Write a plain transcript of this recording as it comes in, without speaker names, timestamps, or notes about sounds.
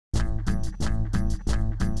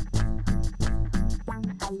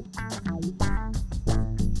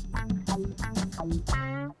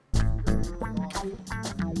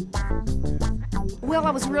Well,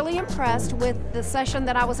 I was really impressed with the session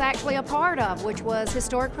that I was actually a part of, which was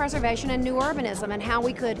historic preservation and new urbanism, and how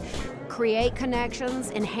we could create connections,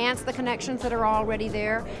 enhance the connections that are already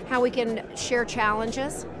there, how we can share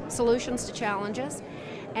challenges, solutions to challenges.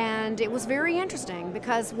 And it was very interesting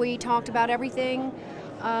because we talked about everything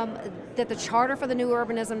that the Charter for the New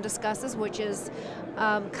Urbanism discusses, which is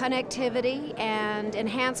connectivity and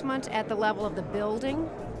enhancement at the level of the building,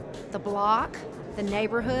 the block, the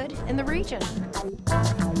neighborhood, and the region.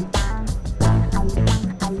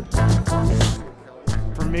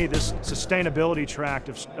 For me, this sustainability tract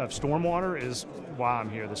of stormwater is why I'm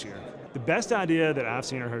here this year. The best idea that I've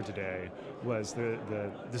seen or heard today was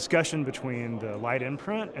the discussion between the light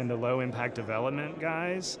imprint and the low impact development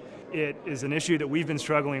guys. It is an issue that we've been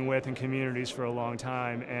struggling with in communities for a long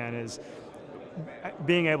time, and is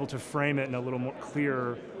being able to frame it in a little more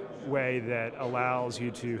clear way that allows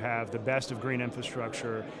you to have the best of green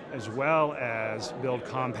infrastructure as well as build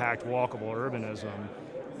compact, walkable urbanism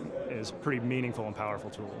is a pretty meaningful and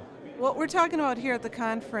powerful tool. What we're talking about here at the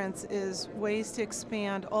conference is ways to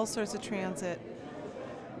expand all sorts of transit,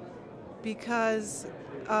 because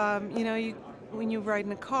when you ride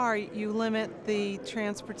in a car, you limit the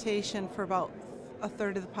transportation for about a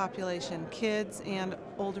third of the population. Kids and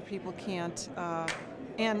older people can't,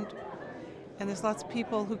 and there's lots of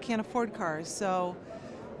people who can't afford cars. So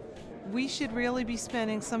we should really be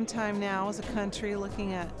spending some time now as a country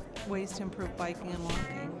looking at ways to improve biking and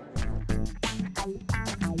walking.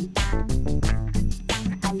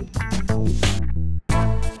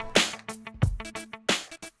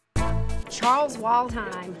 Charles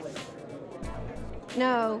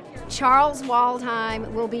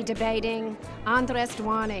Waldheim will be debating Andres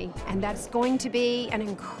Duany, and that's going to be an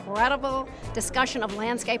incredible discussion of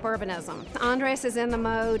landscape urbanism. Andres is in the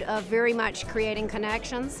mode of very much creating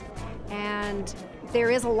connections, and there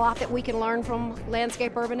is a lot that we can learn from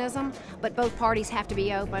landscape urbanism, but both parties have to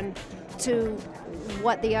be open to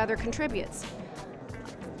what the other contributes.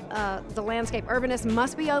 The landscape urbanists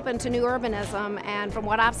must be open to new urbanism, and from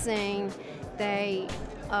what I've seen, they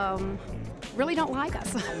really don't like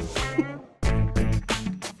us.